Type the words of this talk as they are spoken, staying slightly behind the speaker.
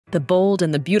The bold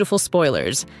and the beautiful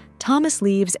spoilers. Thomas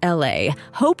leaves LA.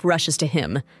 Hope rushes to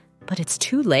him. But it's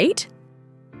too late?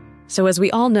 So as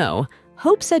we all know,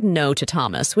 Hope said no to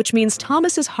Thomas, which means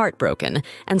Thomas is heartbroken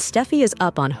and Steffi is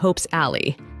up on Hope's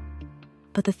alley.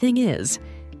 But the thing is,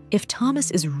 if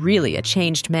Thomas is really a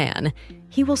changed man,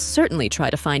 he will certainly try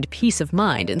to find peace of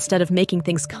mind instead of making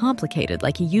things complicated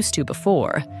like he used to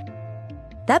before.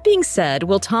 That being said,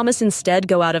 will Thomas instead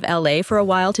go out of LA for a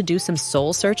while to do some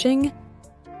soul searching?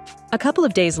 A couple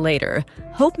of days later,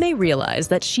 Hope may realize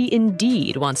that she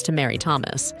indeed wants to marry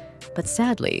Thomas, but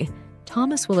sadly,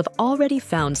 Thomas will have already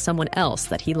found someone else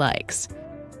that he likes.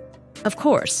 Of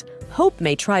course, Hope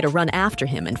may try to run after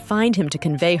him and find him to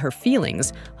convey her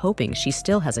feelings, hoping she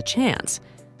still has a chance.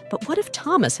 But what if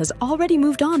Thomas has already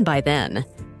moved on by then?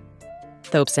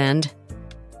 Thope's End.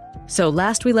 So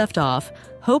last we left off,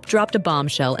 Hope dropped a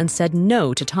bombshell and said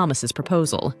no to Thomas's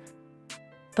proposal.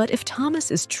 But if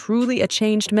Thomas is truly a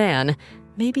changed man,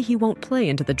 maybe he won't play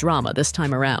into the drama this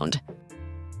time around.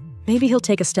 Maybe he'll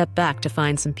take a step back to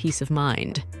find some peace of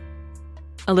mind.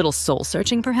 A little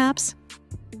soul-searching, perhaps?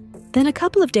 Then a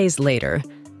couple of days later,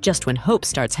 just when Hope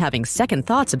starts having second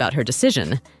thoughts about her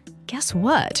decision, guess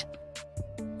what?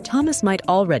 Thomas might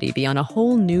already be on a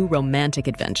whole new romantic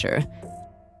adventure.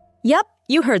 Yep,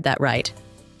 you heard that right.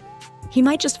 He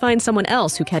might just find someone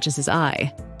else who catches his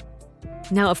eye.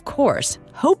 Now, of course,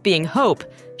 Hope being Hope,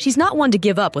 she's not one to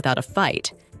give up without a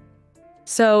fight.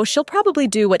 So she'll probably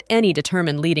do what any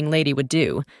determined leading lady would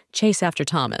do, chase after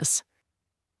Thomas.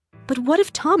 But what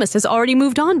if Thomas has already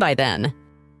moved on by then?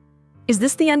 Is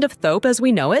this the end of Thope as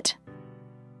we know it?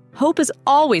 Hope is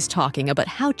always talking about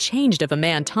how changed of a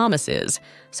man Thomas is,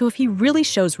 so if he really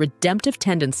shows redemptive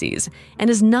tendencies and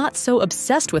is not so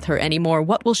obsessed with her anymore,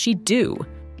 what will she do?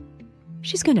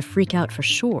 She's going to freak out for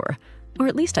sure, or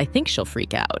at least I think she'll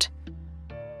freak out.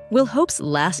 Will Hope's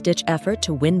last-ditch effort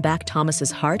to win back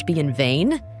Thomas's heart be in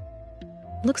vain?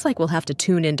 Looks like we'll have to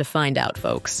tune in to find out,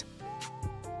 folks.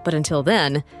 But until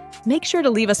then, make sure to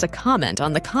leave us a comment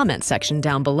on the comment section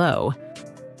down below.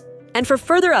 And for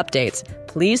further updates,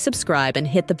 please subscribe and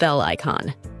hit the bell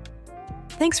icon.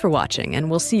 Thanks for watching, and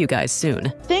we'll see you guys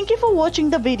soon. Thank you for watching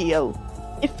the video.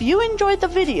 If you enjoyed the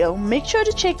video, make sure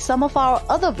to check some of our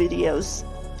other videos.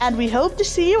 And we hope to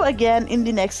see you again in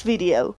the next video.